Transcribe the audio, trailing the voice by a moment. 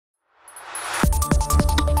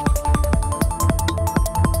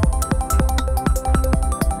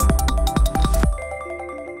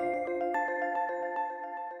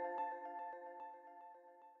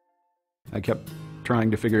kept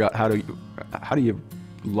trying to figure out how do you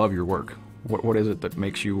love your work? What is it that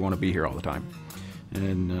makes you want to be here all the time?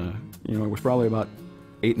 And you know, it was probably about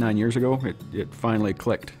 8-9 years ago, it finally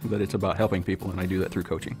clicked that it's about helping people, and I do that through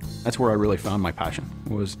coaching. That's where I really found my passion,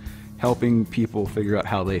 was helping people figure out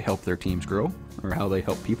how they help their teams grow, or how they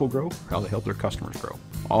help people grow, or how they help their customers grow.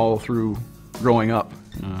 All through growing up,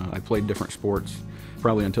 I played different sports.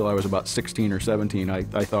 Probably until I was about 16 or 17, I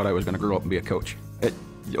thought I was going to grow up and be a coach. At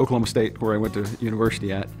Oklahoma State, where I went to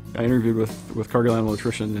university at, I interviewed with Cargill Animal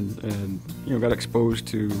Nutrition and you know, got exposed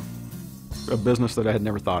to a business that I had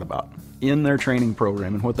never thought about. In their training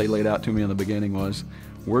program, and what they laid out to me in the beginning was,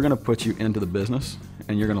 we're going to put you into the business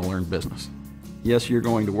and you're going to learn business. Yes, you're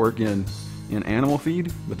going to work in animal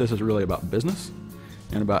feed, but this is really about business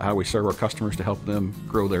and about how we serve our customers to help them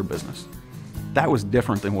grow their business. That was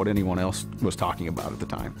different than what anyone else was talking about at the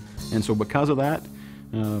time. And so because of that,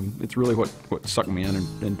 it's really what sucked me in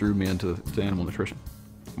and drew me into animal nutrition.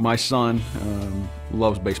 My son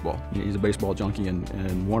loves baseball. He's a baseball junkie,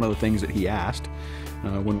 and one of the things that he asked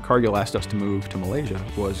when Cargill asked us to move to Malaysia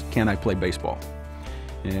was, can I play baseball?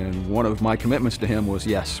 And one of my commitments to him was,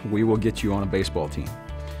 yes, we will get you on a baseball team.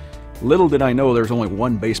 Little did I know there's only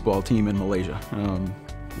one baseball team in Malaysia.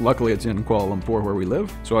 Luckily it's in Kuala Lumpur where we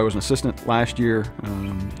live. So I was an assistant last year.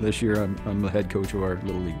 This year I'm the head coach of our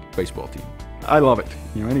Little League baseball team. I love it.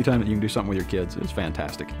 You know, anytime that you can do something with your kids, it's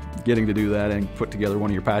fantastic. Getting to do that and put together one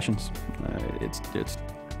of your passions, it's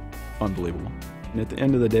unbelievable. And at the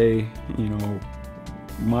end of the day, you know,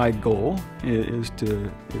 my goal is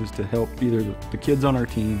to help either the kids on our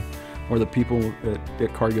team or the people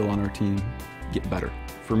at Cargill on our team get better.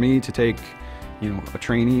 For me to take, you know, a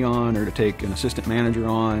trainee on, or to take an assistant manager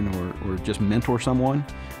on, or just mentor someone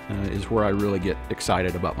is where I really get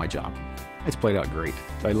excited about my job. It's played out great.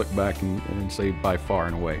 I look back and say, by far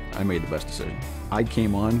and away, I made the best decision. I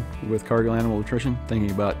came on with Cargill Animal Nutrition thinking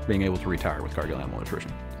about being able to retire with Cargill Animal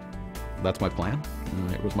Nutrition. That's my plan.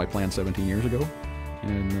 It was my plan 17 years ago,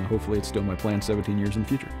 and hopefully it's still my plan 17 years in the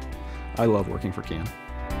future. I love working for CAN.